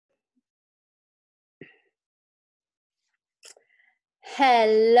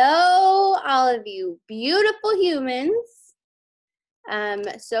Hello, all of you beautiful humans. I'm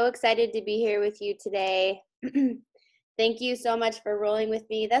so excited to be here with you today. Thank you so much for rolling with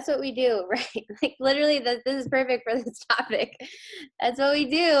me. That's what we do, right? Like literally, this is perfect for this topic. That's what we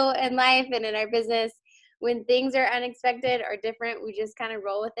do in life and in our business. When things are unexpected or different, we just kind of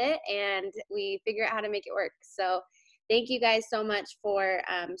roll with it and we figure out how to make it work. So thank you guys so much for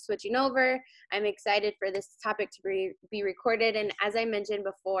switching over. I'm excited for this topic to be recorded. And as I mentioned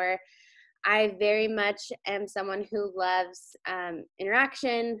before, I very much am someone who loves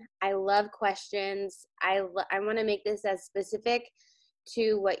interaction. I love questions. I want to make this as specific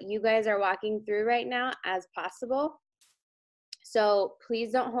to what you guys are walking through right now as possible. So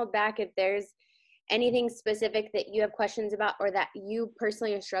please don't hold back if there's anything specific that you have questions about or that you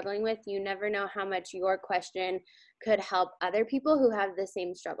personally are struggling with. You never know how much your question could help other people who have the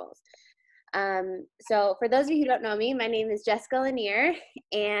same struggles. So for those of you who don't know me, my name is Jessica Lanier,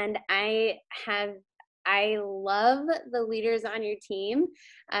 and I love the leaders on your team.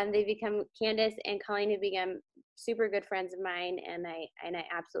 They become Candace and Colleen have become super good friends of mine, and I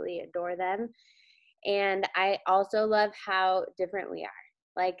absolutely adore them. And I also love how different we are.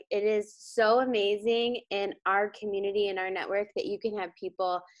 Like, it is so amazing in our community and our network that you can have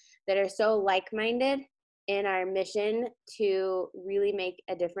people that are so like-minded in our mission to really make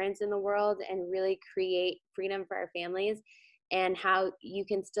a difference in the world and really create freedom for our families, and how you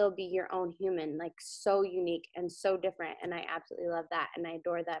can still be your own human, like so unique and so different. And I absolutely love that, and I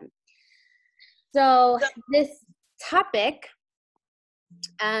adore them. So this topic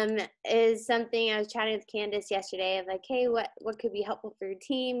is something I was chatting with Candace yesterday of like, hey, what could be helpful for your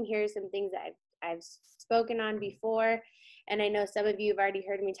team? Here's some things that I've spoken on before. And I know some of you have already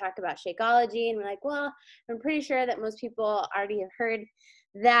heard me talk about Shakeology, and we're like, well, I'm pretty sure that most people already have heard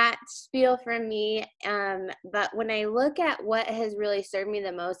that spiel from me. But when I look at what has really served me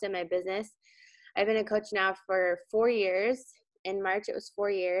the most in my business, I've been a coach now for 4 years. In March, it was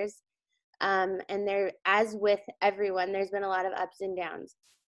 4 years. And there, as with everyone, there's been a lot of ups and downs.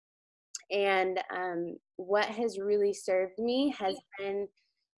 And what has really served me has been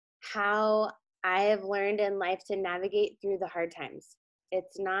how I have learned in life to navigate through the hard times.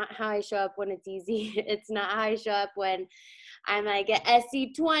 It's not how I show up when it's easy. It's not how I show up when I'm like at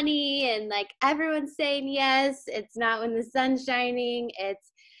SC20 and like everyone's saying yes. It's not when the sun's shining.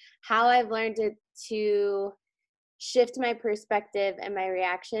 It's how I've learned to shift my perspective and my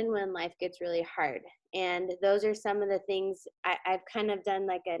reaction when life gets really hard. And those are some of the things I've kind of done,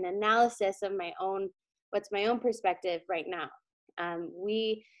 like an analysis of my own, what's my own perspective right now.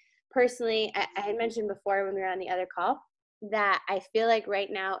 We personally, I had mentioned before when we were on the other call, that I feel like right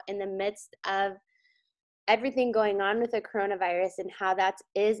now, in the midst of everything going on with the coronavirus and how that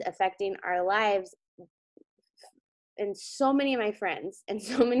is affecting our lives, and so many of my friends and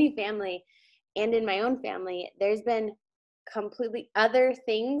so many family, and in my own family, there's been completely other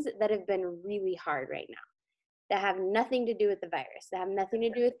things that have been really hard right now that have nothing to do with the virus, that have nothing to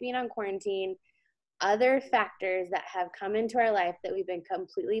do with being on quarantine, other factors that have come into our life that we've been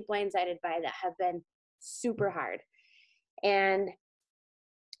completely blindsided by that have been super hard. And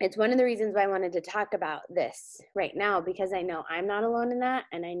it's one of the reasons why I wanted to talk about this right now, because I know I'm not alone in that,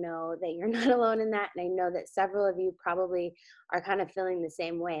 and I know that you're not alone in that, and I know that several of you probably are kind of feeling the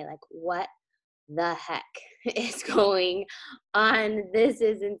same way, like, what the heck is going on? This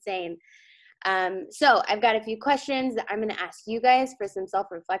is insane. So I've got a few questions that I'm going to ask you guys for some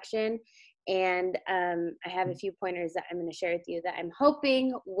self-reflection, and I have a few pointers that I'm going to share with you that I'm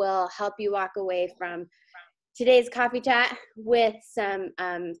hoping will help you walk away from today's coffee chat with some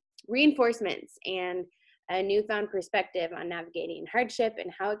reinforcements and a newfound perspective on navigating hardship and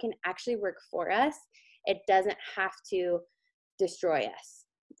how it can actually work for us. It doesn't have to destroy us,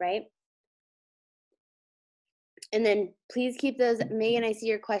 right? And then please keep those, Megan, I see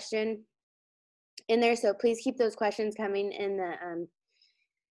your question in there, so please keep those questions coming in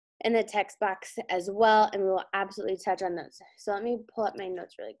the text box as well, and we will absolutely touch on those. So let me pull up my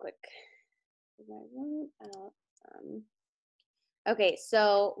notes really quick. Okay,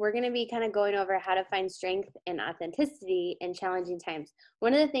 so we're going to be kind of going over how to find strength and authenticity in challenging times.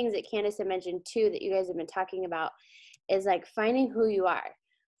 One of the things that Candace had mentioned too, that you guys have been talking about, is like finding who you are.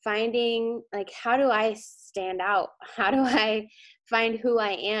 Finding, like, how do I stand out? How do I find who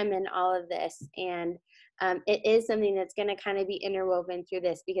I am in all of this? And it is something that's going to kind of be interwoven through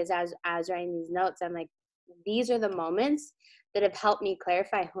this, because as I was writing these notes, I'm like, these are the moments that have helped me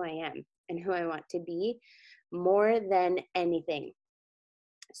clarify who I am and who I want to be more than anything.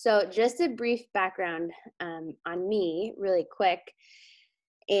 So just a brief background on me really quick,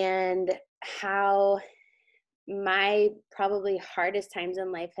 and how my probably hardest times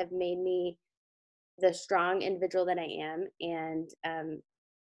in life have made me the strong individual that I am, and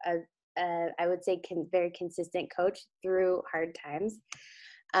a, I would say very consistent coach through hard times.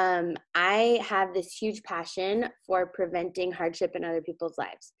 I have this huge passion for preventing hardship in other people's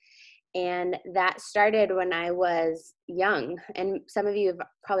lives. And that started when I was young. And some of you have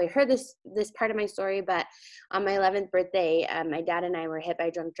probably heard this part of my story, but on my 11th birthday, my dad and I were hit by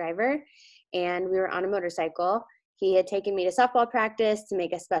a drunk driver, and we were on a motorcycle. He had taken me to softball practice to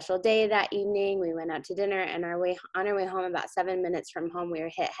make a special day that evening. We went out to dinner, and on our way home, about 7 minutes from home, we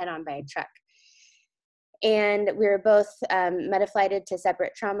were hit head on by a truck. And we were both meta-flighted to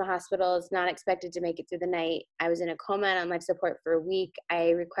separate trauma hospitals, not expected to make it through the night. I was in a coma and on life support for a week. I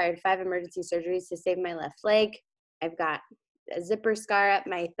required 5 emergency surgeries to save my left leg. I've got a zipper scar up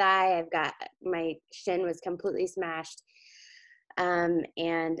my thigh. My shin was completely smashed. And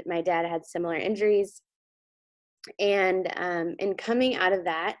my dad had similar injuries. And in coming out of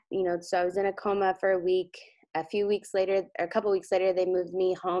that, so I was in a coma for a week. A couple weeks later, they moved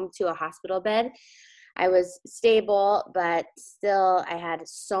me home to a hospital bed. I was stable, but still I had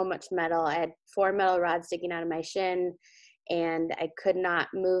so much metal. I had 4 metal rods sticking out of my shin, and I could not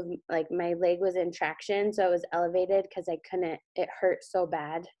move. Like, my leg was in traction, so it was elevated because it hurt so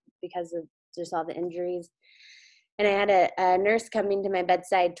bad because of just all the injuries. And I had a nurse coming to my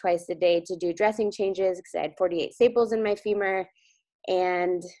bedside twice a day to do dressing changes because I had 48 staples in my femur,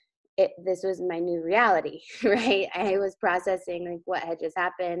 and this was my new reality, right? I was processing like what had just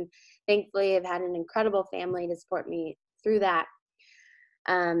happened. Thankfully, I've had an incredible family to support me through that.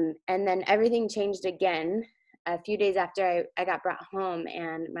 And then everything changed again a few days after I got brought home,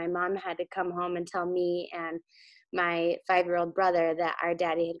 and my mom had to come home and tell me and my 5-year-old brother that our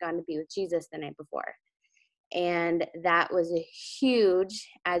daddy had gone to be with Jesus the night before. And that was a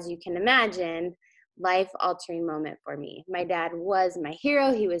huge, as you can imagine, life-altering moment for me. My dad was my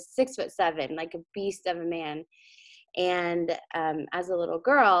hero. He was 6'7", like a beast of a man. And as a little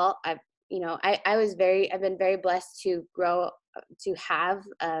girl, I've been very blessed to have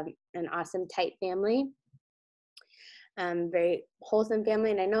an awesome, tight family, very wholesome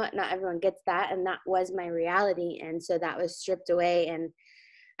family. And I know not everyone gets that, and that was my reality. And so that was stripped away. And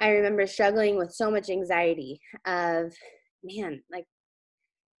I remember struggling with so much anxiety of,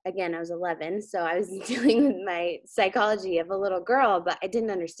 again, I was 11, so I was dealing with my psychology of a little girl, but I didn't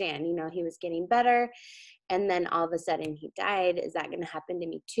understand. He was getting better, and then all of a sudden he died. Is that going to happen to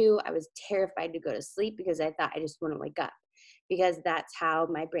me too? I was terrified to go to sleep because I thought I just wouldn't wake up, because that's how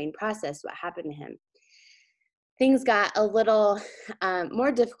my brain processed what happened to him. Things got a little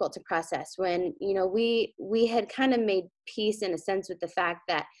more difficult to process when, we had kind of made peace in a sense with the fact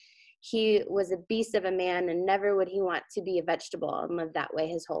that he was a beast of a man, and never would he want to be a vegetable and live that way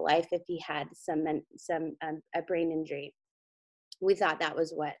his whole life if he had a brain injury. We thought that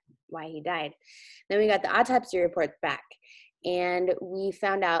was why he died. Then we got the autopsy reports back, and we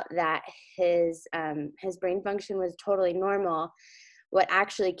found out that his brain function was totally normal. What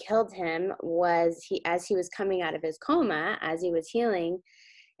actually killed him was as he was coming out of his coma, as he was healing,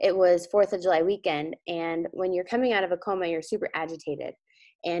 it was 4th of July weekend. And when you're coming out of a coma, you're super agitated.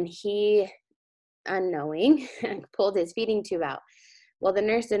 And he, unknowing, pulled his feeding tube out. Well, the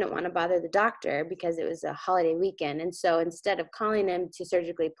nurse didn't want to bother the doctor because it was a holiday weekend. And so instead of calling him to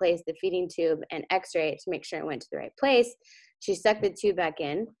surgically place the feeding tube and x-ray it to make sure it went to the right place, she stuck the tube back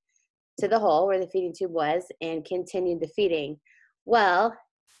in to the hole where the feeding tube was and continued the feeding. Well,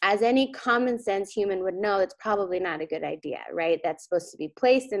 as any common sense human would know, it's probably not a good idea, right? That's supposed to be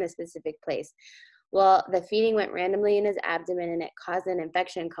placed in a specific place. Well, the feeding went randomly in his abdomen, and it caused an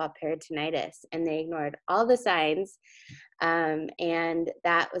infection called peritonitis, and they ignored all the signs, and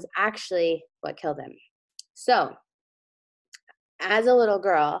that was actually what killed him. So, as a little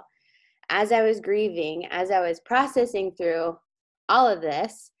girl, as I was grieving, as I was processing through all of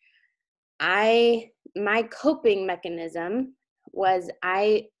this, my coping mechanism was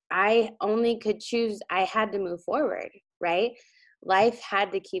I only could choose. I had to move forward, right? Life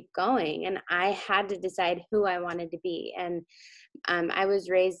had to keep going, and I had to decide who I wanted to be. And I was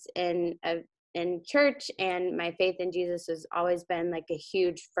raised in church, and my faith in Jesus has always been like a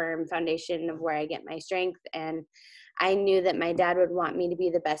huge, firm foundation of where I get my strength. And I knew that my dad would want me to be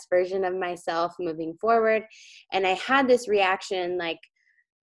the best version of myself moving forward. And I had this reaction, like,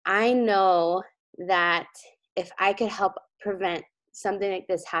 I know that if I could help prevent something like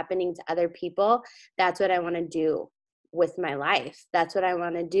this happening to other people, that's what I want to do with my life. That's what I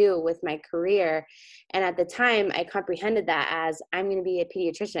want to do with my career. And at the time, I comprehended that as I'm going to be a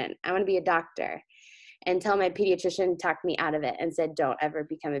pediatrician. I want to be a doctor. until my pediatrician talked me out of it and said, don't ever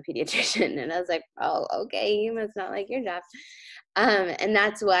become a pediatrician. And I was like, oh, okay, you must not like your job. And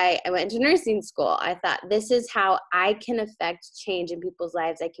that's why I went to nursing school. I thought, this is how I can affect change in people's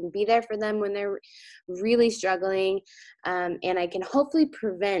lives. I can be there for them when they're really struggling, and I can hopefully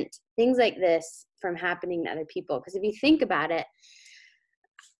prevent things like this from happening to other people. Because if you think about it,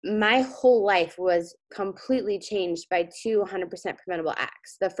 my whole life was completely changed by two 100% preventable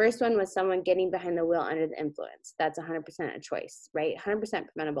acts. The first one was someone getting behind the wheel under the influence. That's 100% a choice, right? 100%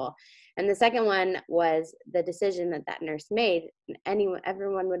 preventable. And the second one was the decision that that nurse made.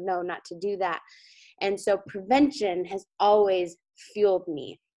 Everyone would know not to do that. And so prevention has always fueled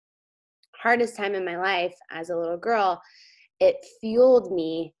me. Hardest time in my life as a little girl, it fueled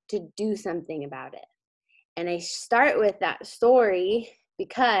me to do something about it. And I start with that story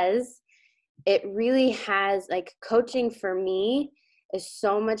because it really has, like, coaching for me is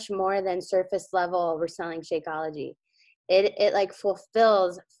so much more than surface level. We're selling Shakeology. It like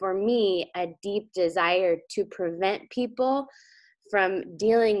fulfills for me a deep desire to prevent people from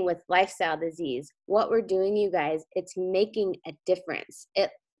dealing with lifestyle disease. What we're doing, you guys, it's making a difference.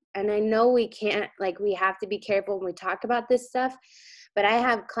 And I know we can't, like, we have to be careful when we talk about this stuff, but I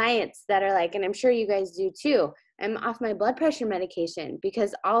have clients that are like, and I'm sure you guys do too, I'm off my blood pressure medication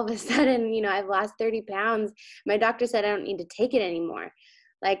because all of a sudden, I've lost 30 pounds. My doctor said I don't need to take it anymore.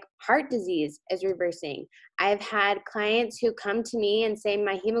 Like, heart disease is reversing. I've had clients who come to me and say,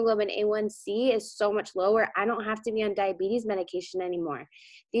 my hemoglobin A1C is so much lower, I don't have to be on diabetes medication anymore.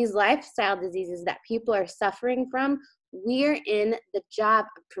 These lifestyle diseases that people are suffering from, we're in the job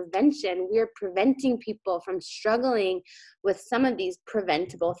of prevention. We're preventing people from struggling with some of these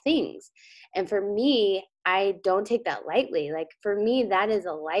preventable things. And for me, I don't take that lightly. Like, for me, that is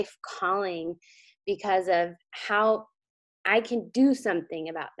a life calling because of how I can do something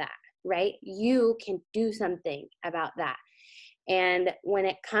about that, right? You can do something about that. And when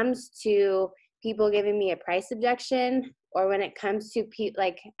it comes to people giving me a price objection, or when it comes to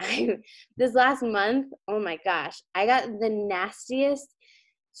this last month, oh my gosh, I got the nastiest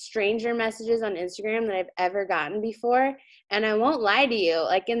stranger messages on Instagram that I've ever gotten before. And I won't lie to you,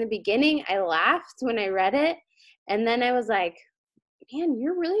 like, in the beginning, I laughed when I read it. And then I was like, man,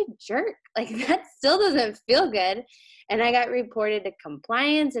 you're really a jerk. Like, that still doesn't feel good. And I got reported to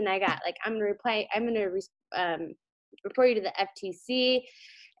compliance, and I got, like, I'm going to report you to the FTC.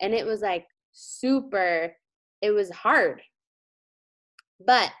 And it was like it was hard.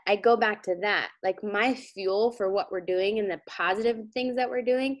 But I go back to that, like, my fuel for what we're doing and the positive things that we're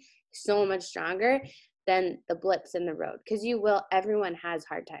doing is so much stronger than the blips in the road. Because everyone has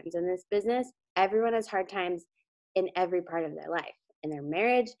hard times in this business. Everyone has hard times in every part of their life, in their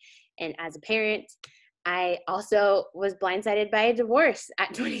marriage, and as a parent. I also was blindsided by a divorce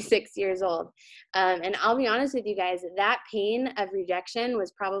at 26 years old. And I'll be honest with you guys, that pain of rejection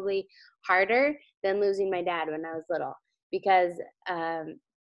was probably harder than losing my dad when I was little. Because,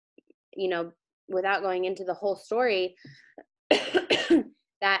 without going into the whole story,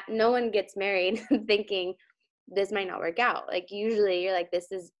 that no one gets married thinking this might not work out. Like, usually you're like,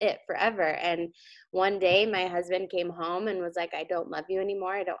 this is it forever. And one day my husband came home and was like, I don't love you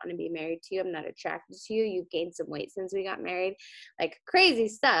anymore. I don't want to be married to you. I'm not attracted to you. You've gained some weight since we got married, like, crazy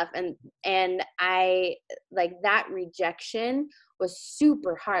stuff. And I, like, that rejection was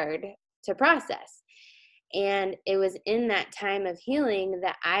super hard to process. And it was in that time of healing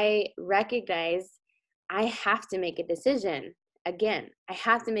that I recognized I have to make a decision. Again, I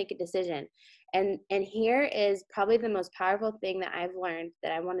have to make a decision. And here is probably the most powerful thing that I've learned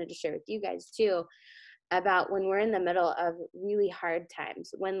that I wanted to share with you guys too, about when we're in the middle of really hard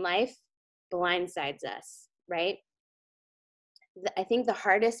times, when life blindsides us, right? I think the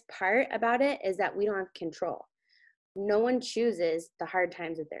hardest part about it is that we don't have control. No one chooses the hard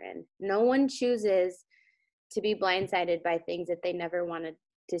times that they're in. No one chooses to be blindsided by things that they never wanted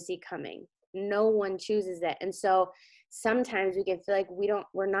to see coming. No one chooses that. And so sometimes we can feel like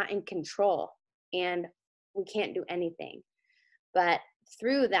we're not in control and we can't do anything. But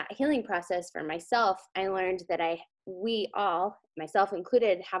through that healing process for myself, I learned that we all, myself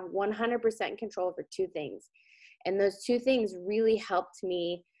included, have 100% control over two things. And those two things really helped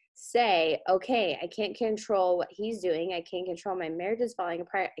me say, okay, I can't control what he's doing. I can't control my marriage is falling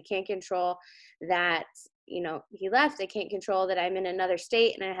apart. I can't control that, he left. I can't control that I'm in another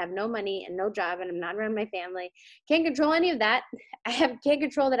state and I have no money and no job and I'm not around my family. Can't control any of that. Can't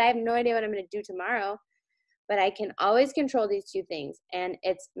control that I have no idea what I'm going to do tomorrow. But I can always control these two things. And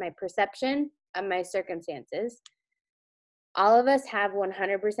it's my perception of my circumstances. All of us have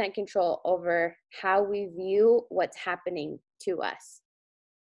 100% control over how we view what's happening to us.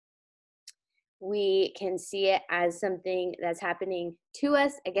 We can see it as something that's happening to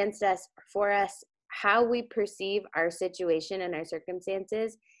us, against us, or for us. How we perceive our situation and our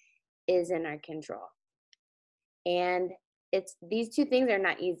circumstances is in our control. And these two things are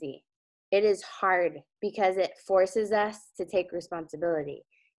not easy. It is hard because it forces us to take responsibility.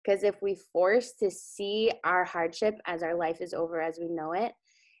 Because if we force to see our hardship as our life is over as we know it,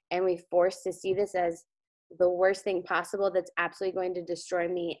 and we force to see this as the worst thing possible that's absolutely going to destroy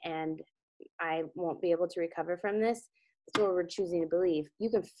me and I won't be able to recover from this, that's what we're choosing to believe. You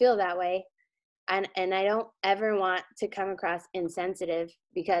can feel that way. And I don't ever want to come across insensitive,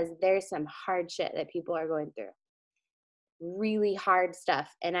 because there's some hard shit that people are going through. Really hard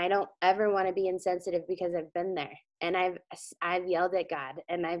stuff. And I don't ever want to be insensitive, because I've been there. And I've yelled at God,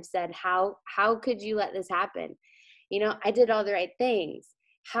 and I've said, how could you let this happen? I did all the right things.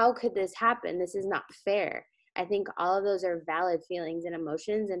 How could this happen? This is not fair. I think all of those are valid feelings and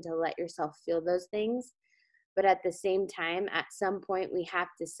emotions, and to let yourself feel those things. But at the same time, at some point, we have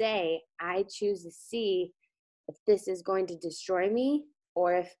to say, I choose to see if this is going to destroy me,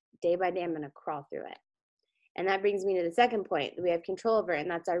 or if day by day I'm going to crawl through it. And that brings me to the second point that we have control over,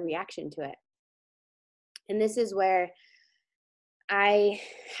 and that's our reaction to it. And this is where I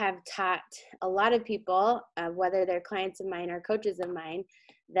have taught a lot of people, whether they're clients of mine or coaches of mine,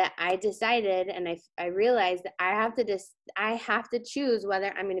 that I decided, and I realized that I have to choose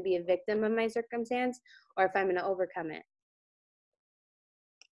whether I'm going to be a victim of my circumstance or if I'm going to overcome it.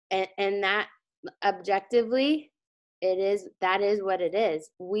 And that objectively, that is what it is.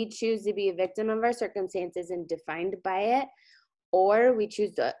 We choose to be a victim of our circumstances and defined by it, or we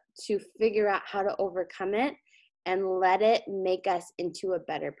choose to figure out how to overcome it and let it make us into a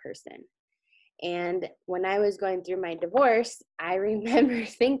better person. And when I was going through my divorce, I remember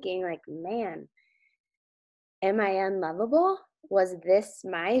thinking, like, man, am I unlovable? Was this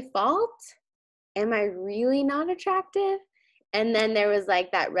my fault? Am I really not attractive? And then there was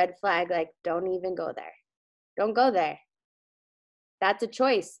like that red flag, like, don't even go there. Don't go there. That's a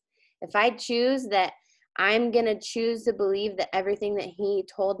choice. If I choose that I'm going to choose to believe that everything that he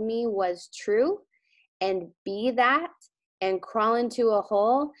told me was true, and be that, and crawl into a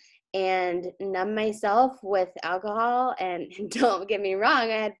hole and numb myself with alcohol. And don't get me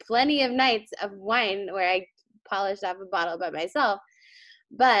wrong, I had plenty of nights of wine where I polished off a bottle by myself.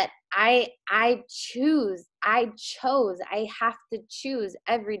 But I chose, I have to choose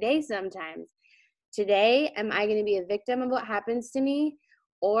every day sometimes. Today, am I going to be a victim of what happens to me,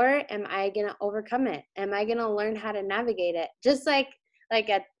 or am I going to overcome it? Am I going to learn how to navigate it? Just like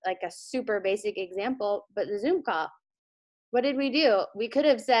a super basic example, but the Zoom call. What did we do? We could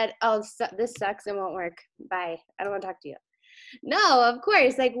have said, oh, this sucks and won't work. Bye. I don't want to talk to you. No, of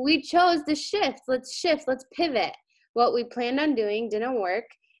course. Like, we chose to shift. Let's pivot. What we planned on doing didn't work.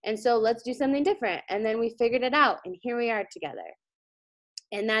 And so let's do something different. And then we figured it out. And here we are together.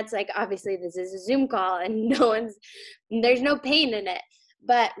 And that's like, obviously this is a Zoom call and there's no pain in it.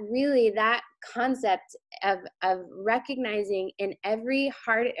 But really, that concept of recognizing in every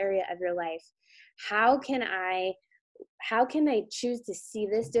hard area of your life, how can I choose to see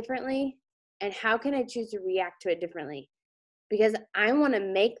this differently, and how can I choose to react to it differently? Because I want to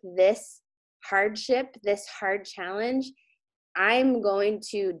make this hardship, this hard challenge, I'm going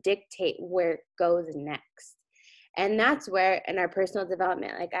to dictate where it goes next. And that's where, in our personal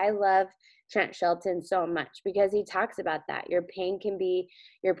development, like, I love Trent Shelton so much, because he talks about that. Your pain can be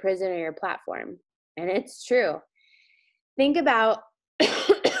your prison or your platform. And it's true. Think about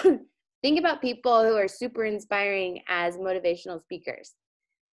people who are super inspiring as motivational speakers.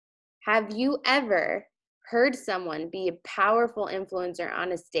 Have you ever heard someone be a powerful influencer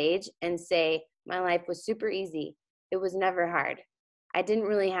on a stage and say, my life was super easy. It was never hard. I didn't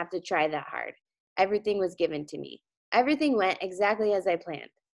really have to try that hard. Everything was given to me. Everything went exactly as I planned.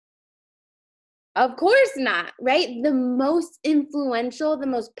 Of course not, right? The most influential, the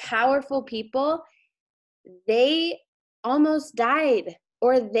most powerful people, they almost died,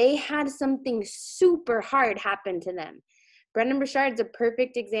 or they had something super hard happen to them. Brendan Burchard's a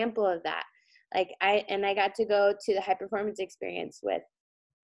perfect example of that. Like, I got to go to the high performance experience with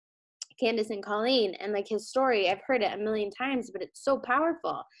Candace and Colleen, and like, his story, I've heard it a million times, but it's so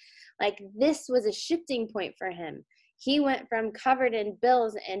powerful. Like, this was a shifting point for him. He went from covered in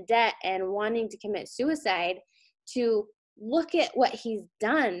bills and debt and wanting to commit suicide to look at what he's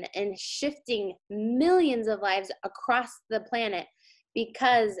done and shifting millions of lives across the planet,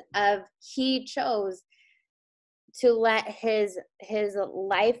 because of he chose to let his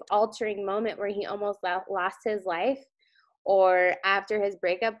life altering moment where he almost lost his life, or after his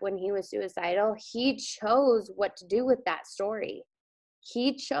breakup when he was suicidal, he chose what to do with that story.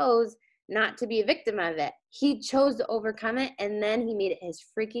 He chose not to be a victim of it. He chose to overcome it, and then he made it his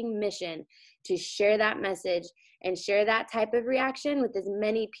freaking mission to share that message and share that type of reaction with as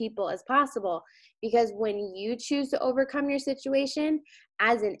many people as possible. Because when you choose to overcome your situation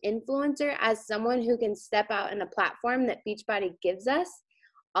as an influencer, as someone who can step out in a platform that Beachbody gives us,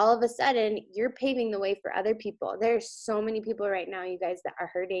 all of a sudden you're paving the way for other people. There's so many people right now, you guys, that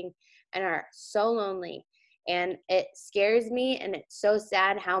are hurting and are so lonely. And it scares me, and it's so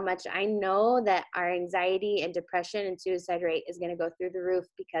sad how much I know that our anxiety and depression and suicide rate is going to go through the roof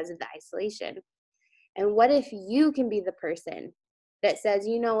because of the isolation. And what if you can be the person that says,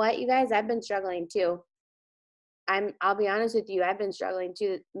 you know what, you guys, I've been struggling too. I'll be honest with you, I've been struggling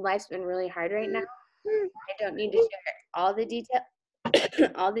too. Life's been really hard right now. I don't need to share all the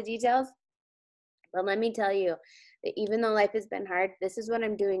details, but let me tell you that even though life has been hard, this is what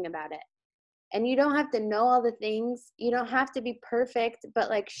I'm doing about it. And you don't have to know all the things. You don't have to be perfect, but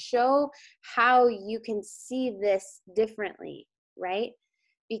like show how you can see this differently, right?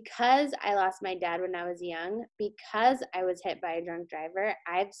 Because I lost my dad when I was young, because I was hit by a drunk driver,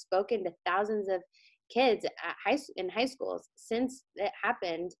 I've spoken to thousands of kids in high schools since it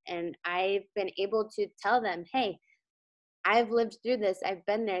happened. And I've been able to tell them, hey, I've lived through this. I've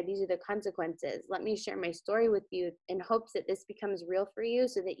been there. These are the consequences. Let me share my story with you in hopes that this becomes real for you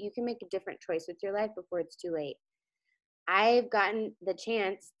so that you can make a different choice with your life before it's too late. I've gotten the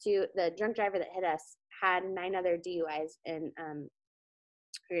chance to, the drunk driver that hit us had 9 other DUIs and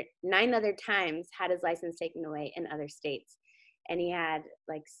 9 other times had his license taken away in other states. And he had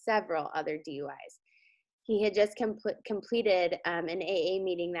like several other DUIs. He had just completed an AA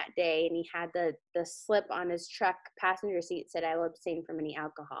meeting that day, and he had the slip on his truck passenger seat said, "I will abstain from any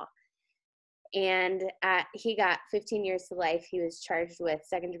alcohol." And he got 15 years to life. He was charged with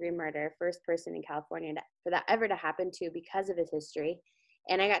second-degree murder, first person in California for that ever to happen to because of his history.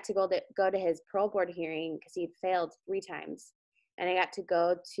 And I got to go to his parole board hearing because he'd failed 3 times. And I got to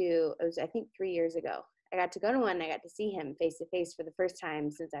go to, it was I think 3 years ago. I got to go to one, and I got to see him face to face for the first time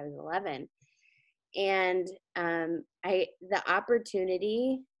since I was 11. And the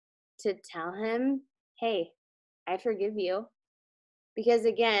opportunity to tell him, hey, I forgive you. Because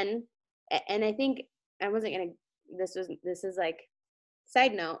again, and I think I wasn't going to, this is like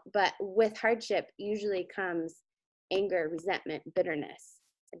side note, but with hardship usually comes anger, resentment, bitterness.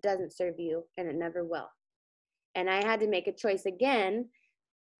 It doesn't serve you, and it never will. And I had to make a choice again.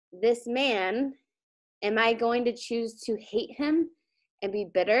 This man, am I going to choose to hate him and be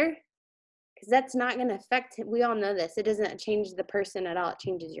bitter? Because that's not going to affect him. We all know this. It doesn't change the person at all. It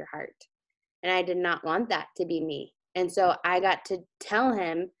changes your heart. And I did not want that to be me. And so I got to tell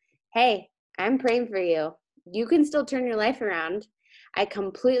him, hey, I'm praying for you. You can still turn your life around. I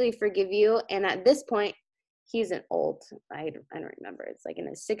completely forgive you. And at this point, he's an old, I don't remember. It's like in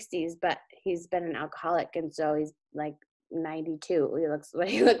his 60s, but he's been an alcoholic. And so he's like 92. He looks what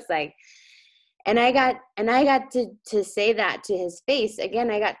he looks like. And I got to say that to his face.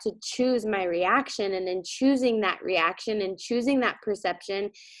 Again, I got to choose my reaction, and in choosing that reaction and choosing that perception,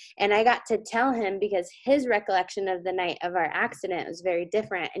 and I got to tell him, because his recollection of the night of our accident was very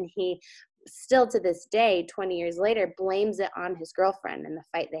different, and he still to this day, 20 years later, blames it on his girlfriend and the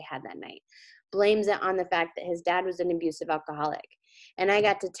fight they had that night, blames it on the fact that his dad was an abusive alcoholic. And I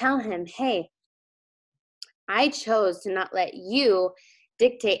got to tell him, hey, I chose to not let you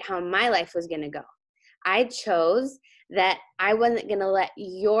dictate how my life was going to go. I chose that I wasn't going to let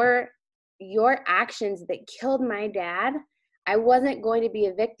your actions that killed my dad, I wasn't going to be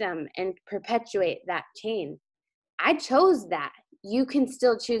a victim and perpetuate that chain. I chose that. You can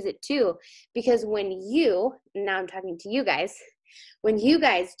still choose it too, because when you, now I'm talking to you guys, when you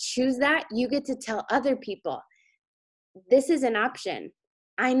guys choose that, you get to tell other people, this is an option.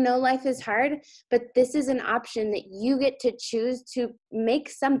 I know life is hard, but this is an option that you get to choose to make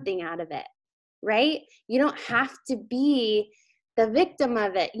something out of it, right? You don't have to be the victim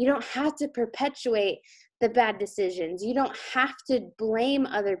of it. You don't have to perpetuate the bad decisions. You don't have to blame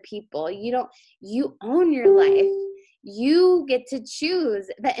other people. You own your life. You get to choose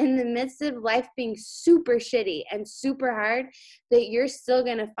that in the midst of life being super shitty and super hard, that you're still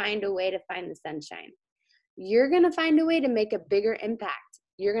going to find a way to find the sunshine. You're going to find a way to make a bigger impact.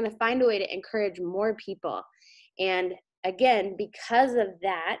 You're going to find a way to encourage more people. And again, because of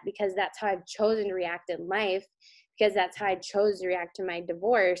that, because that's how I've chosen to react in life, because that's how I chose to react to my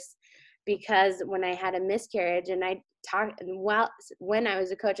divorce, because when I had a miscarriage, and when I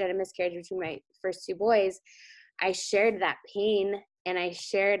was a coach, I had a miscarriage between my first 2 boys, I shared that pain, and I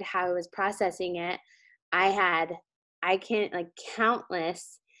shared how I was processing it. I can't, like,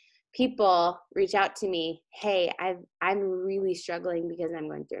 countless people reach out to me, hey, I'm really struggling because I'm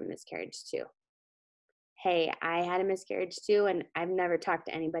going through a miscarriage too. Hey, I had a miscarriage too, and I've never talked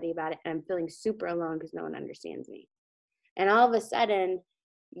to anybody about it, and I'm feeling super alone because no one understands me. And all of a sudden,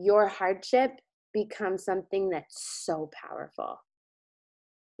 your hardship becomes something that's so powerful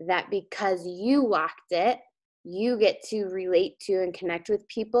that because you walked it, you get to relate to and connect with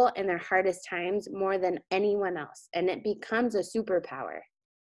people in their hardest times more than anyone else. And it becomes a superpower.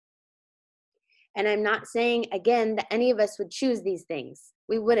 And I'm not saying, again, that any of us would choose these things.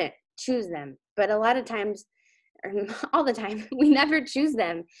 We wouldn't choose them. But a lot of times, or all the time, we never choose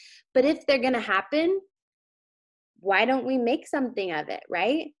them. But if they're going to happen, why don't we make something of it,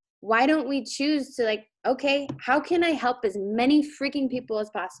 right? Why don't we choose to like, okay, how can I help as many freaking people as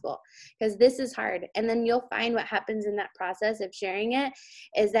possible? Because this is hard. And then you'll find what happens in that process of sharing it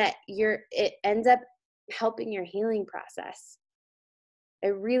is that it ends up helping your healing process.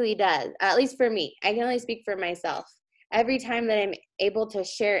 It really does. At least for me. I can only speak for myself. Every time that I'm able to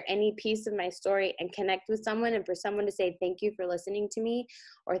share any piece of my story and connect with someone, and for someone to say, thank you for listening to me,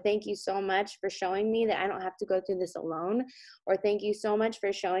 or thank you so much for showing me that I don't have to go through this alone, or thank you so much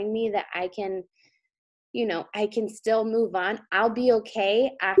for showing me that I can, I can still move on. I'll be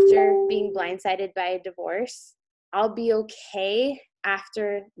okay after being blindsided by a divorce. I'll be okay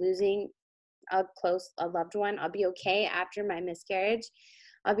after losing a loved one. I'll be okay after my miscarriage.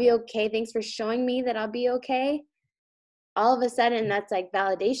 I'll be okay. Thanks for showing me that I'll be okay. All of a sudden, that's like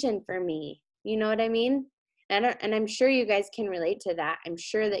validation for me. You know what I mean? And I'm sure you guys can relate to that. I'm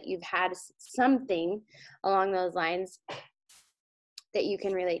sure that you've had something along those lines that you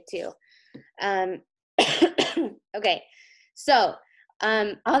can relate to. Okay, so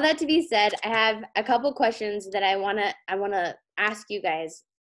all that to be said, I have a couple questions that I wanna ask you guys.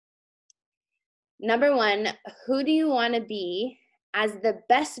 Number one, who do you want to be as the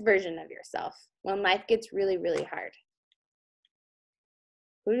best version of yourself when life gets really, really hard?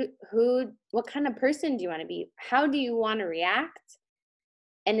 What kind of person do you want to be? How do you want to react?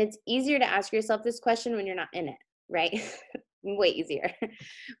 And it's easier to ask yourself this question when you're not in it, right? Way easier.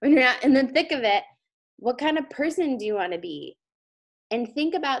 When you're not in the thick of it, what kind of person do you want to be? And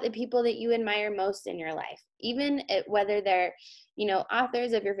think about the people that you admire most in your life, even whether they're,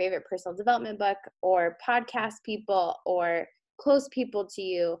 authors of your favorite personal development book or podcast people or close people to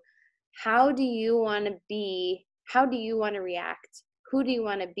you. How do you want to be? How do you want to react? Who do you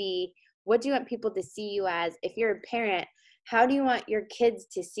want to be? What do you want people to see you as? If you're a parent, how do you want your kids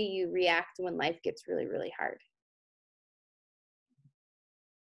to see you react when life gets really, really hard?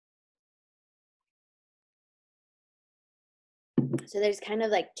 So there's kind of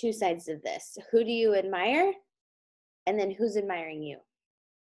like two sides of this. Who do you admire? And then who's admiring you?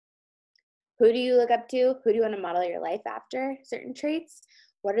 Who do you look up to? Who do you want to model your life after? Certain traits?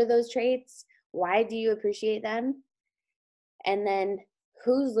 What are those traits? Why do you appreciate them? And then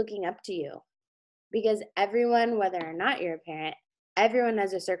who's looking up to you? Because everyone, whether or not you're a parent, everyone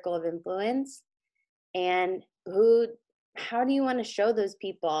has a circle of influence. And how do you want to show those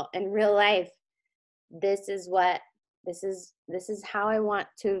people in real life? This is how I want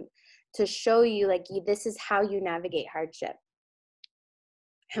to show you, like, this is how you navigate hardship.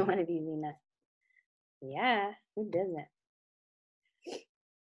 I want to be Lena. Yeah, who doesn't?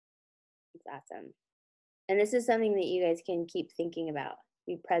 It's awesome. And this is something that you guys can keep thinking about.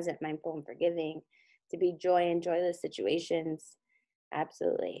 Be present, mindful, and forgiving. To be joy in joyless situations.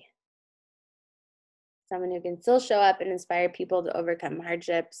 Absolutely. Someone who can still show up and inspire people to overcome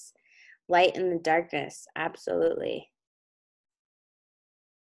hardships. Light in the darkness. Absolutely.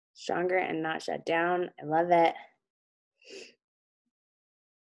 Stronger and not shut down. I love it.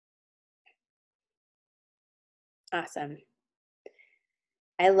 Awesome.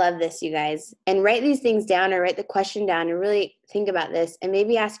 I love this, you guys. And write these things down, or write the question down and really think about this, and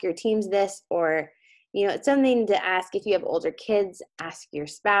maybe ask your teams this, or, it's something to ask if you have older kids, ask your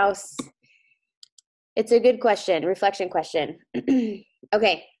spouse. It's a good question, reflection question.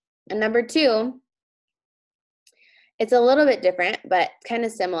 Okay, and number two, it's a little bit different, but kind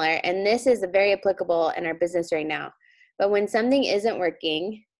of similar. And this is very applicable in our business right now. But when something isn't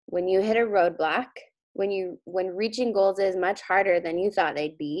working, when you hit a roadblock, when reaching goals is much harder than you thought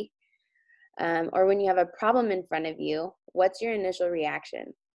they'd be, or when you have a problem in front of you, what's your initial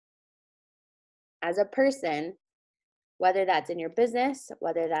reaction? As a person, whether that's in your business,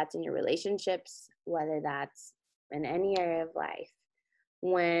 whether that's in your relationships, whether that's in any area of life,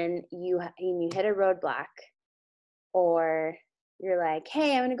 when you hit a roadblock, or you're like,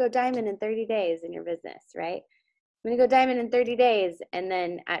 hey, I'm going to go diamond in 30 days in your business, right? I'm going to go diamond in 30 days. And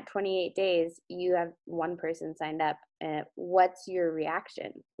then at 28 days, you have one person signed up. What's your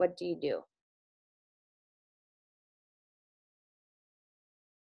reaction? What do you do?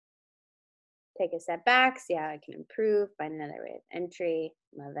 Take a step back, see how I can improve, find another way of entry.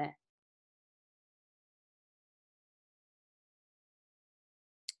 Love it.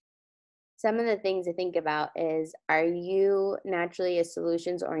 Some of the things to think about is, are you naturally a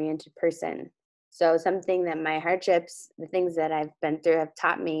solutions-oriented person? So something that my hardships, the things that I've been through have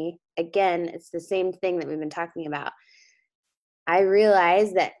taught me, again, it's the same thing that we've been talking about. I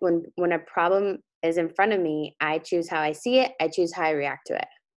realize that when a problem is in front of me, I choose how I see it. I choose how I react to it.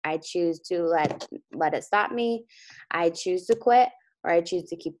 I choose to let it stop me. I choose to quit, or I choose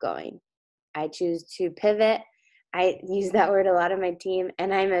to keep going. I choose to pivot. I use that word a lot in my team,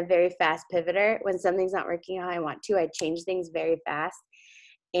 and I'm a very fast pivoter. When something's not working how I want to, I change things very fast.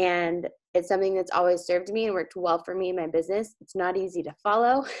 And it's something that's always served me and worked well for me in my business. It's not easy to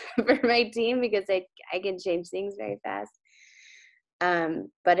follow for my team because I can change things very fast.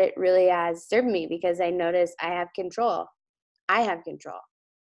 But it really has served me because I notice I have control. I have control.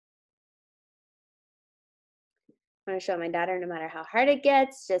 I want to show my daughter, no matter how hard it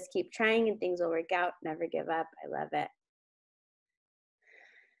gets, just keep trying and things will work out. Never give up. I love it.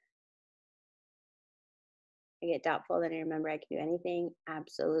 I get doubtful, then I remember I can do anything.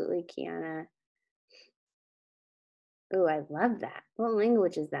 Absolutely, Kiana. Oh, I love that. What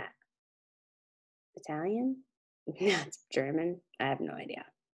language is that? Italian? Yeah, it's German. I have no idea.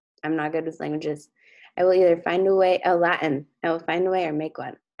 I'm not good with languages. I will either find a way, Latin. I will find a way or make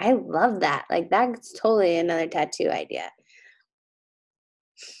one. I love that. Like, that's totally another tattoo idea.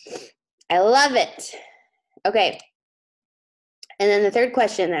 I love it. Okay. And then the third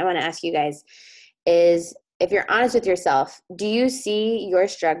question that I want to ask you guys is, if you're honest with yourself, do you see your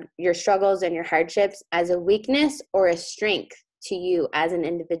struggles and your hardships as a weakness or a strength to you as an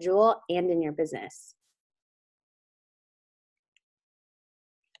individual and in your business?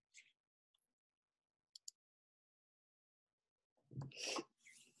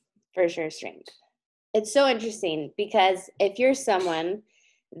 For sure, strength. It's so interesting because if you're someone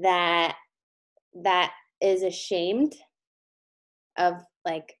that is ashamed of,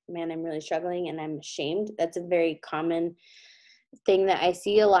 like, man, I'm really struggling and I'm ashamed, that's a very common thing that I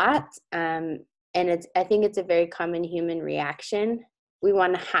see a lot. And I think it's a very common human reaction. We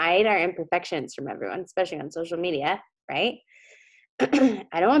want to hide our imperfections from everyone, especially on social media, right?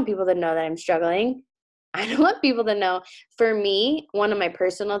 I don't want people to know that I'm struggling. I don't want people to know. For me, one of my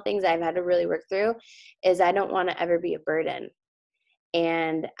personal things I've had to really work through is I don't want to ever be a burden.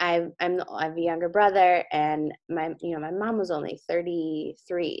 And I have a younger brother, and my mom was only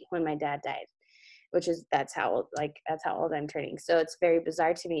 33 when my dad died, that's how old I'm turning. So it's very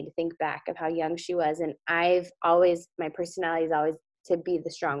bizarre to me to think back of how young she was. And my personality is always to be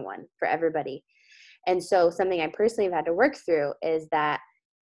the strong one for everybody. And so something I personally have had to work through is that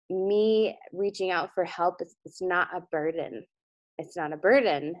me reaching out for help, it's not a burden. It's not a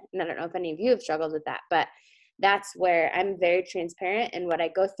burden. And I don't know if any of you have struggled with that, but that's where I'm very transparent in what I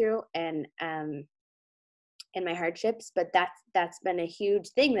go through and in my hardships. But that's been a huge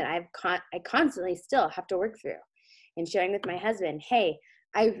thing that I constantly still have to work through, and sharing with my husband, hey,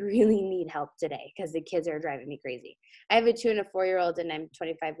 I really need help today because the kids are driving me crazy. I have a 2 and a 4-year-old, and I'm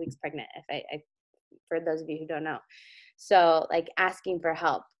 25 weeks pregnant, for those of you who don't know. So, like, asking for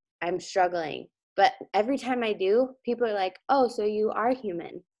help, I'm struggling. But every time I do, people are like, oh, so you are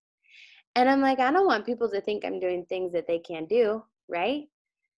human. And I'm like, I don't want people to think I'm doing things that they can't do, right?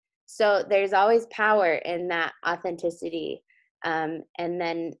 So there's always power in that authenticity. And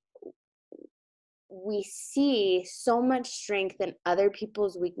then we see so much strength in other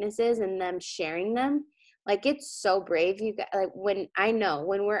people's weaknesses and them sharing them. Like, it's so brave. You guys, like, when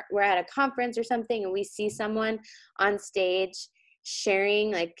we're at a conference or something and we see someone on stage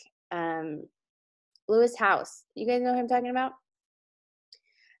sharing, like, Lewis House. You guys know who I'm talking about?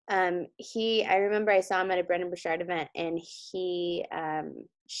 I remember I saw him at a Brendan Burchard event, and he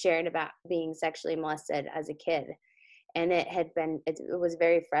shared about being sexually molested as a kid. And it was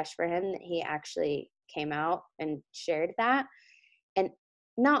very fresh for him that he actually came out and shared that. And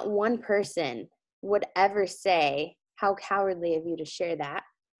not one person would ever say, how cowardly of you to share that,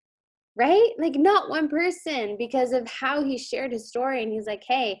 right? Like, not one person, because of how he shared his story. And he's like,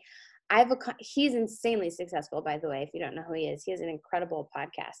 hey, he's insanely successful, by the way. If you don't know who he is, he has an incredible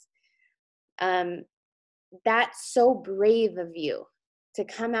podcast. That's so brave of you to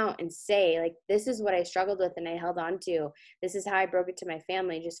come out and say, like, this is what I struggled with and I held on to. This is how I broke it to my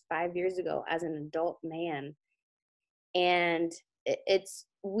family just 5 years ago as an adult man. And it's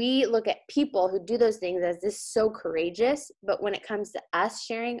we look at people who do those things as this so courageous, but when it comes to us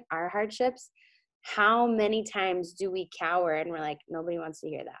sharing our hardships, how many times do we cower and we're like, nobody wants to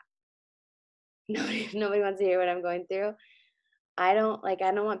hear that. Nobody wants to hear what I'm going through. I don't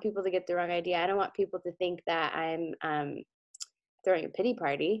want people to get the wrong idea. I don't want people to think that I'm throwing a pity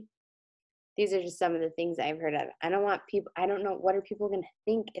party. These are just some of the things I've heard of. I don't know, what are people going to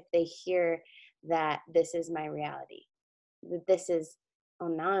think if they hear that this is my reality? That this is, oh,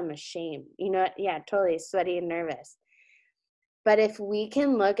 now I'm ashamed. Yeah, totally sweaty and nervous. But if we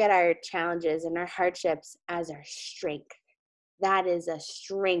can look at our challenges and our hardships as our strength, that is a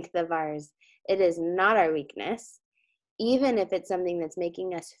strength of ours. It is not our weakness. Even if it's something that's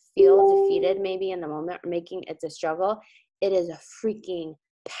making us feel defeated maybe in the moment, or making it's a struggle, it is a freaking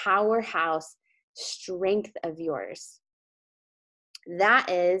powerhouse strength of yours. That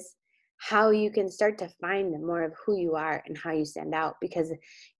is how you can start to find more of who you are and how you stand out, because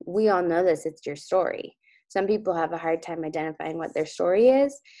we all know this, it's your story. Some people have a hard time identifying what their story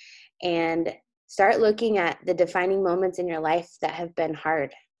is, and start looking at the defining moments in your life that have been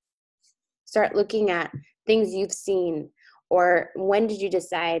hard. Start looking at things you've seen, or when did you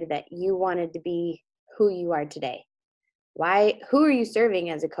decide that you wanted to be who you are today? Who are you serving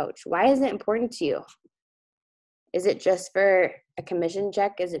as a coach? Why is it important to you? Is it just for a commission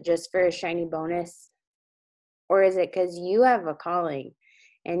check? Is it just for a shiny bonus? Or is it because you have a calling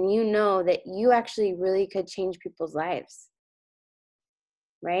and you know that you actually really could change people's lives?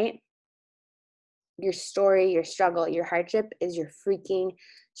 Right? Your story, your struggle, your hardship is your freaking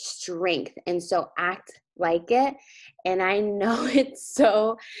strength. And so act like it. And I know it's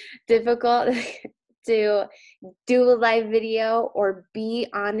so difficult to do a live video or be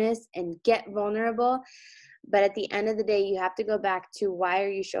honest and get vulnerable. But at the end of the day, you have to go back to, why are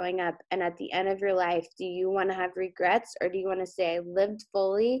you showing up? And at the end of your life, do you want to have regrets, or do you want to say, I lived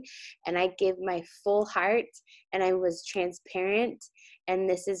fully and I gave my full heart and I was transparent and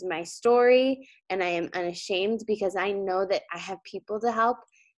this is my story and I am unashamed because I know that I have people to help?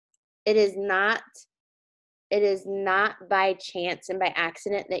 It is not by chance and by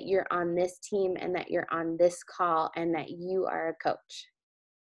accident that you're on this team and that you're on this call and that you are a coach.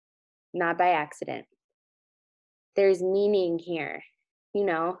 Not by accident. There's meaning here,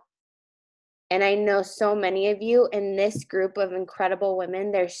 and I know so many of you in this group of incredible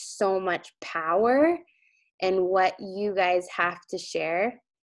women, there's so much power in what you guys have to share.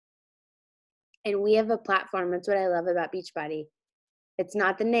 And we have a platform. That's what I love about Beachbody. It's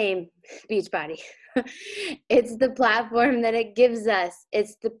not the name Beachbody. It's the platform that it gives us.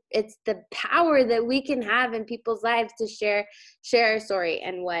 It's the power that we can have in people's lives to share our story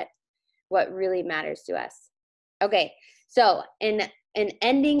and what really matters to us. Okay, so in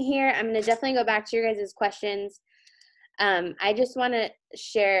ending here, I'm going to definitely go back to your guys' questions. I just want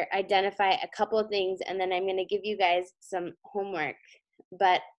to identify a couple of things, and then I'm going to give you guys some homework.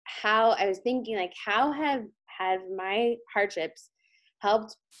 But how I was thinking, like, how have my hardships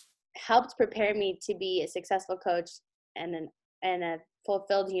helped prepare me to be a successful coach and a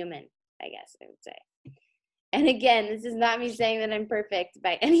fulfilled human, I guess I would say. And again, this is not me saying that I'm perfect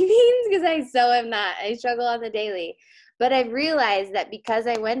by any means, because I so am not. I struggle on the daily. But I've realized that because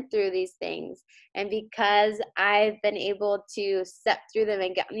I went through these things and because I've been able to step through them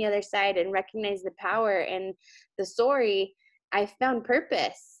and get on the other side and recognize the power and the story, I found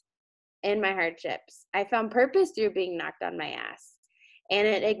purpose in my hardships. I found purpose through being knocked on my ass. And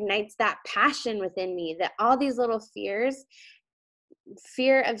it ignites that passion within me that all these little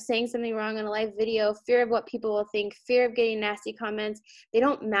fear of saying something wrong on a live video, fear of what people will think, fear of getting nasty comments, they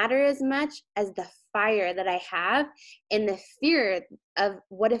don't matter as much as the fire that I have and the fear of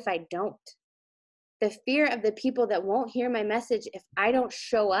what if I don't? The fear of the people that won't hear my message if I don't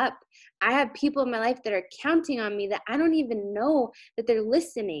show up. I have people in my life that are counting on me that I don't even know that they're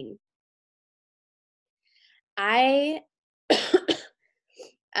listening. I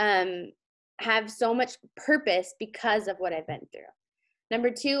have so much purpose because of what I've been through. Number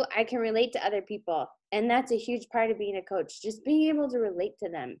 2, I can relate to other people. And that's a huge part of being a coach, just being able to relate to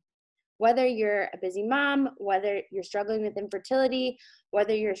them. Whether you're a busy mom, whether you're struggling with infertility,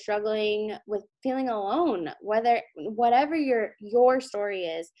 whether you're struggling with feeling alone, whatever your story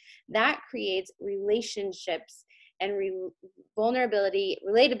is, that creates relationships and vulnerability,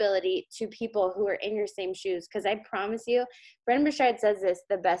 relatability to people who are in your same shoes. Because I promise you, Brendon Burchard says this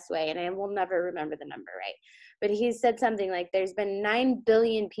the best way, and I will never remember the number right. But he said something like, there's been 9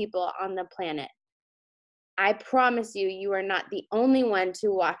 billion people on the planet. I promise you, you are not the only one to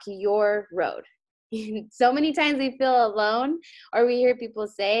walk your road. So many times we feel alone, or we hear people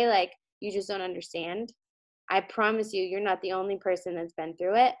say, like, you just don't understand. I promise you, you're not the only person that's been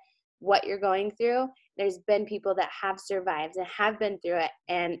through it. What you're going through, there's been people that have survived and have been through it.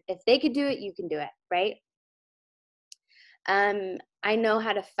 And if they could do it, you can do it, right? I know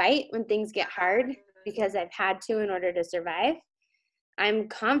how to fight when things get hard because I've had to in order to survive. I'm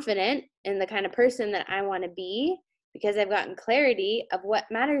confident in the kind of person that I want to be because I've gotten clarity of what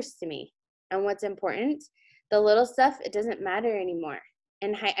matters to me and what's important. The little stuff, it doesn't matter anymore.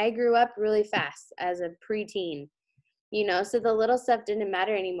 And I grew up really fast as a preteen, you know, so the little stuff didn't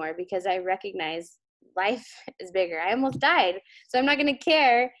matter anymore because I recognized life is bigger. I almost died, so I'm not going to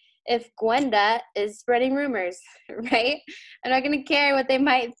care if Gwenda is spreading rumors, right? I'm not going to care what they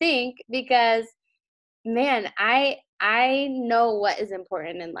might think because, man, I know what is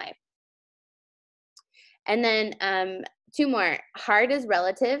important in life. And then 2 more. Hard is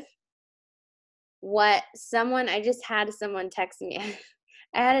relative. I just had someone text me.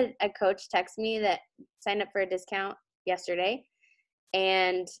 I had a coach text me that signed up for a discount yesterday.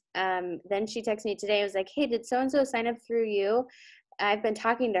 And then she texted me today. I was like, hey, did so-and-so sign up through you? I've been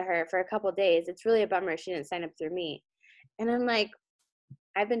talking to her for a couple of days. It's really a bummer she didn't sign up through me. And I'm like,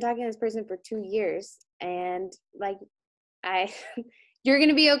 I've been talking to this person for 2 years. And like, you're going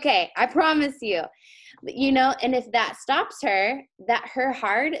to be okay. I promise you, you know, and if that stops her, that her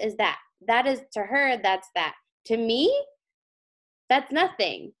hard is that is to her, that's that. To me, that's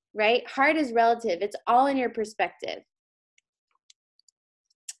nothing, right? Hard is relative. It's all in your perspective.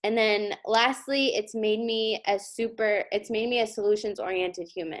 And then lastly, it's made me a solutions-oriented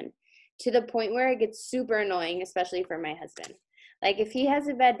human to the point where it gets super annoying, especially for my husband. Like if he has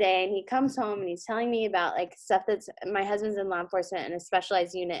a bad day and he comes home and he's telling me about like stuff my husband's in law enforcement in a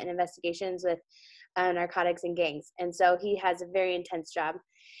specialized unit in investigations with narcotics and gangs. And so he has a very intense job.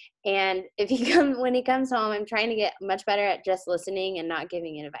 And when he comes home, I'm trying to get much better at just listening and not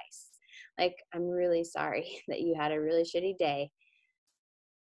giving advice. Like, I'm really sorry that you had a really shitty day.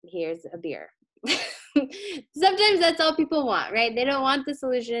 Here's a beer. Sometimes that's all people want, right? They don't want the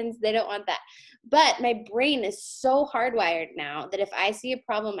solutions. They don't want that. But my brain is so hardwired now that if I see a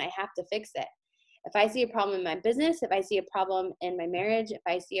problem, I have to fix it. If I see a problem in my business, if I see a problem in my marriage, if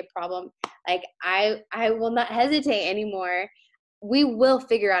I see a problem, like I will not hesitate anymore. We will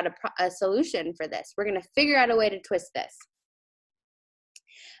figure out a solution for this. We're going to figure out a way to twist this.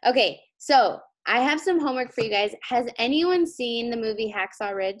 Okay, so I have some homework for you guys. Has anyone seen the movie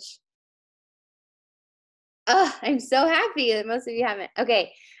Hacksaw Ridge? Oh, I'm so happy that most of you haven't.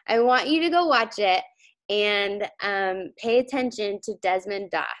 Okay, I want you to go watch it and pay attention to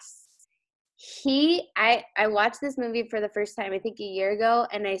Desmond Doss. I watched this movie for the first time, I think a year ago,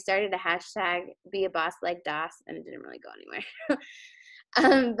 and I started a hashtag be a boss like Doss, and it didn't really go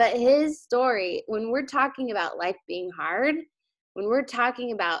anywhere. But his story, when we're talking about life being hard, when we're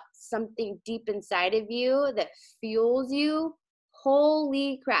talking about something deep inside of you that fuels you,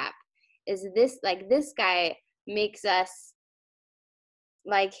 holy crap, is this, like, this guy makes us,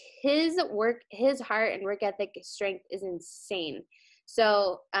 like, his heart and work ethic strength is insane.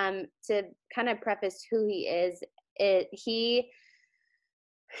 So to kind of preface who he is, he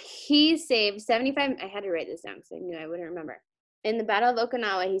saved 75, I had to write this down because I knew I wouldn't remember. In the Battle of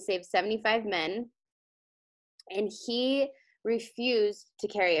Okinawa, he saved 75 men, and he refused to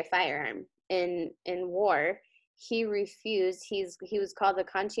carry a firearm in war. He refused. He was called a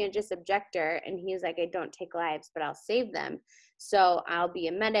conscientious objector, and he was like, I don't take lives, but I'll save them. So I'll be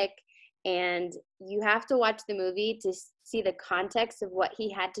a medic. And you have to watch the movie to see the context of what he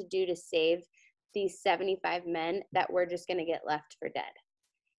had to do to save these 75 men that were just going to get left for dead.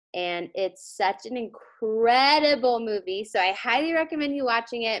 And it's such an incredible movie. So I highly recommend you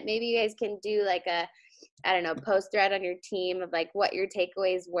watching it. Maybe you guys can do like a, I don't know, post thread on your team of like what your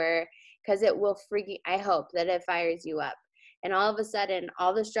takeaways were, because it will I hope that it fires you up. And all of a sudden,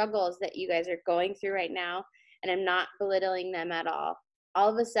 all the struggles that you guys are going through right now, and I'm not belittling them at all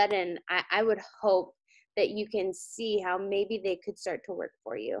of a sudden, I would hope that you can see how maybe they could start to work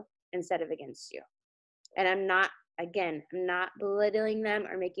for you instead of against you. And I'm not belittling them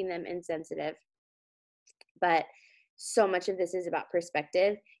or making them insensitive, but so much of this is about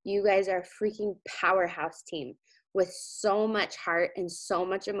perspective. You guys are a freaking powerhouse team with so much heart and so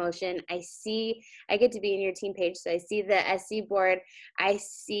much emotion. I get to be in your team page, so I see the SC board. I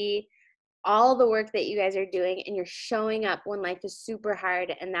see all the work that you guys are doing, and you're showing up when life is super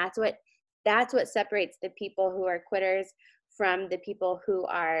hard. And that's what separates the people who are quitters from the people who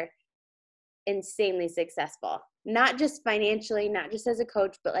are insanely successful, not just financially, not just as a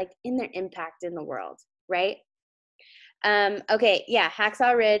coach, but like in their impact in the world, right? Okay, yeah,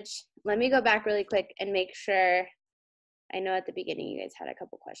 Hacksaw Ridge. Let me go back really quick and make sure. I know at the beginning you guys had a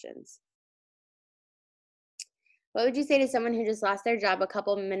couple questions. What would you say to someone who just lost their job a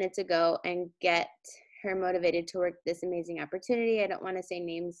couple minutes ago and get her motivated to work this amazing opportunity? I don't want to say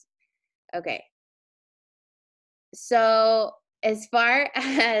names. Okay. So as far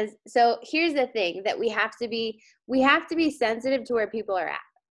as so here's the thing that we have to be sensitive to where people are at.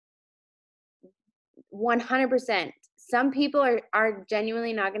 100%. Some people are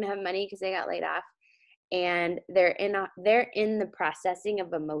genuinely not going to have money because they got laid off, and they're in the processing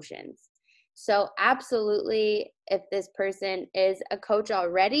of emotions. So absolutely, if this person is a coach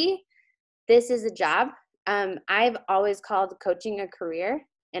already, this is a job. I've always called coaching a career,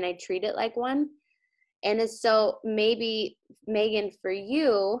 and I treat it like one. And it's so maybe, Megan, for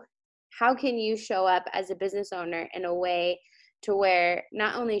you, how can you show up as a business owner in a way to where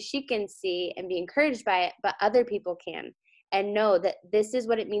not only she can see and be encouraged by it, but other people can and know that this is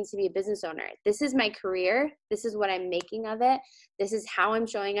what it means to be a business owner. This is my career. This is what I'm making of it. This is how I'm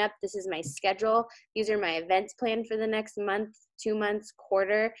showing up. This is my schedule. These are my events planned for the next month, 2 months,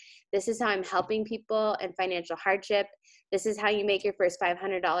 quarter. This is how I'm helping people in financial hardship. This is how you make your first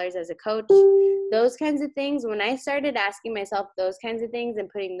 $500 as a coach. Those kinds of things. When I started asking myself those kinds of things and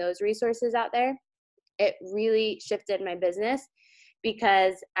putting those resources out there, it really shifted my business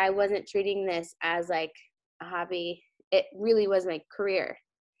because I wasn't treating this as like a hobby. It really was my career.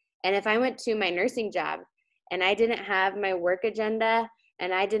 And if I went to my nursing job and I didn't have my work agenda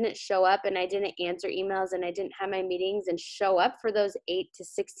and I didn't show up and I didn't answer emails and I didn't have my meetings and show up for those 8 to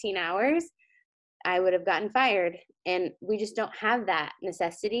 16 hours, I would have gotten fired. And we just don't have that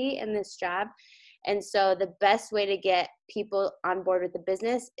necessity in this job. And so the best way to get people on board with the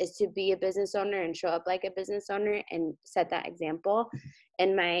business is to be a business owner and show up like a business owner and set that example,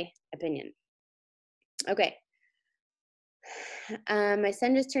 in my opinion. Okay. My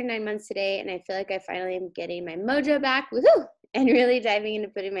son just turned 9 months today, and I feel like I finally am getting my mojo back, woohoo, and really diving into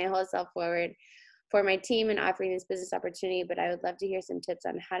putting my whole self forward for my team and offering this business opportunity. But I would love to hear some tips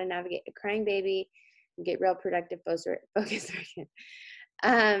on how to navigate a crying baby and get real productive focus working.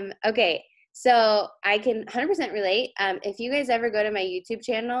 Okay, so I can 100% relate. If you guys ever go to my YouTube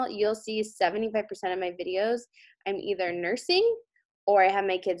channel, you'll see 75% of my videos, I'm either nursing, or I have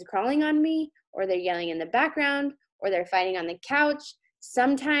my kids crawling on me, or they're yelling in the background, or they're fighting on the couch.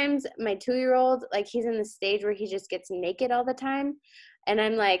 Sometimes my 2-year-old, like he's in the stage where he just gets naked all the time. And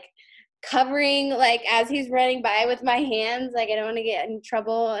I'm like covering, like as he's running by with my hands, like I don't want to get in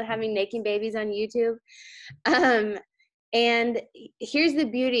trouble having naked babies on YouTube. And here's the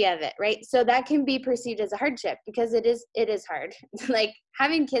beauty of it, right? So that can be perceived as a hardship because it is hard. Like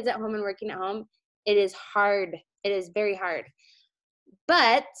having kids at home and working at home, it is hard. It is very hard.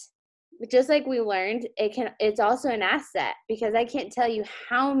 But just like we learned, it's also an asset because I can't tell you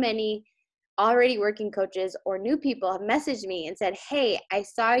how many already working coaches or new people have messaged me and said, hey, I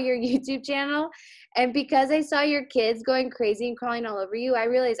saw your YouTube channel, and because I saw your kids going crazy and crawling all over you, I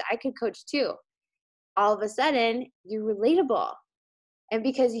realized I could coach too. All of a sudden, you're relatable. And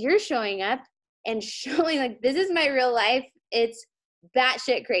because you're showing up and showing like, this is my real life, it's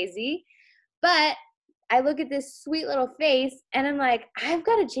batshit crazy, but I look at this sweet little face and I'm like, I've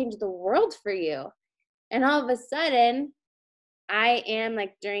got to change the world for you. And all of a sudden, I am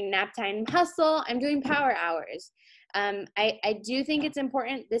like during nap time hustle, I'm doing power hours. I do think it's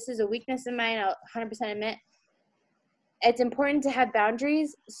important. This is a weakness of mine, I'll 100% admit. It's important to have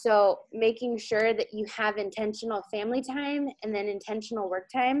boundaries. So making sure that you have intentional family time and then intentional work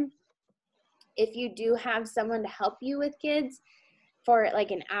time. If you do have someone to help you with kids, for like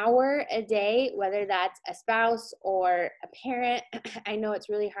an hour a day, whether that's a spouse or a parent. I know it's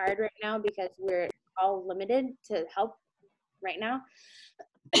really hard right now because we're all limited to help right now,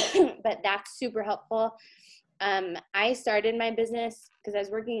 but that's super helpful. I started my business because I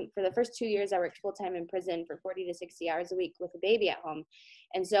was working for the first 2 years. I worked full-time in prison for 40 to 60 hours a week with a baby at home.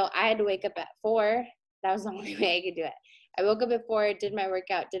 And so I had to wake up at 4. That was the only way I could do it. I woke up at 4, did my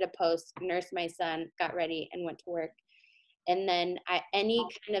workout, did a post, nursed my son, got ready, and went to work. And then any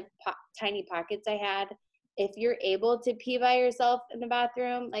kind of tiny pockets I had, if you're able to pee by yourself in the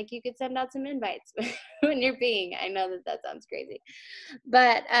bathroom, like you could send out some invites when you're peeing. I know that sounds crazy,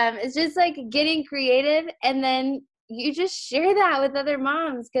 but it's just like getting creative, and then you just share that with other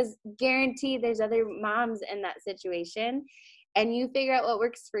moms because guaranteed there's other moms in that situation, and you figure out what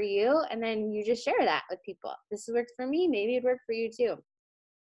works for you, and then you just share that with people. This worked for me, maybe it worked for you too.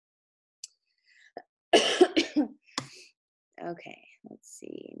 Okay, let's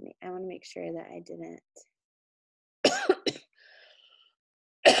see. I want to make sure that I didn't.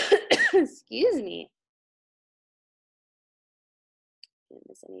 Excuse me. Didn't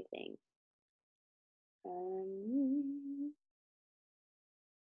miss anything.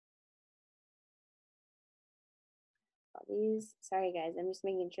 please. Sorry, guys. I'm just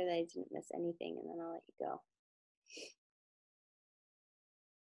making sure that I didn't miss anything, and then I'll let you go.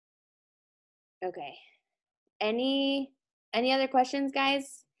 Okay. Any other questions,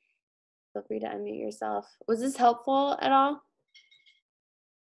 guys? Feel free to unmute yourself. Was this helpful at all?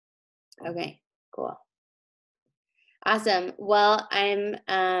 Okay, cool. Awesome. Well, I'm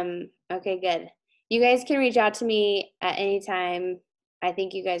okay, good. You guys can reach out to me at any time. I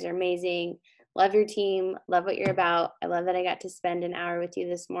think you guys are amazing. Love your team. Love what you're about. I love that I got to spend an hour with you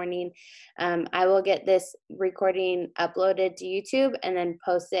this morning. I will get this recording uploaded to YouTube and then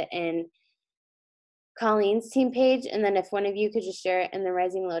post it in Colleen's team page. And then if one of you could just share it in the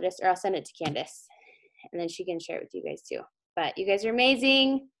Rising Lotus, or I'll send it to Candace and then she can share it with you guys too. But you guys are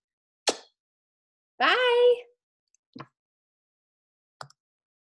amazing. Bye.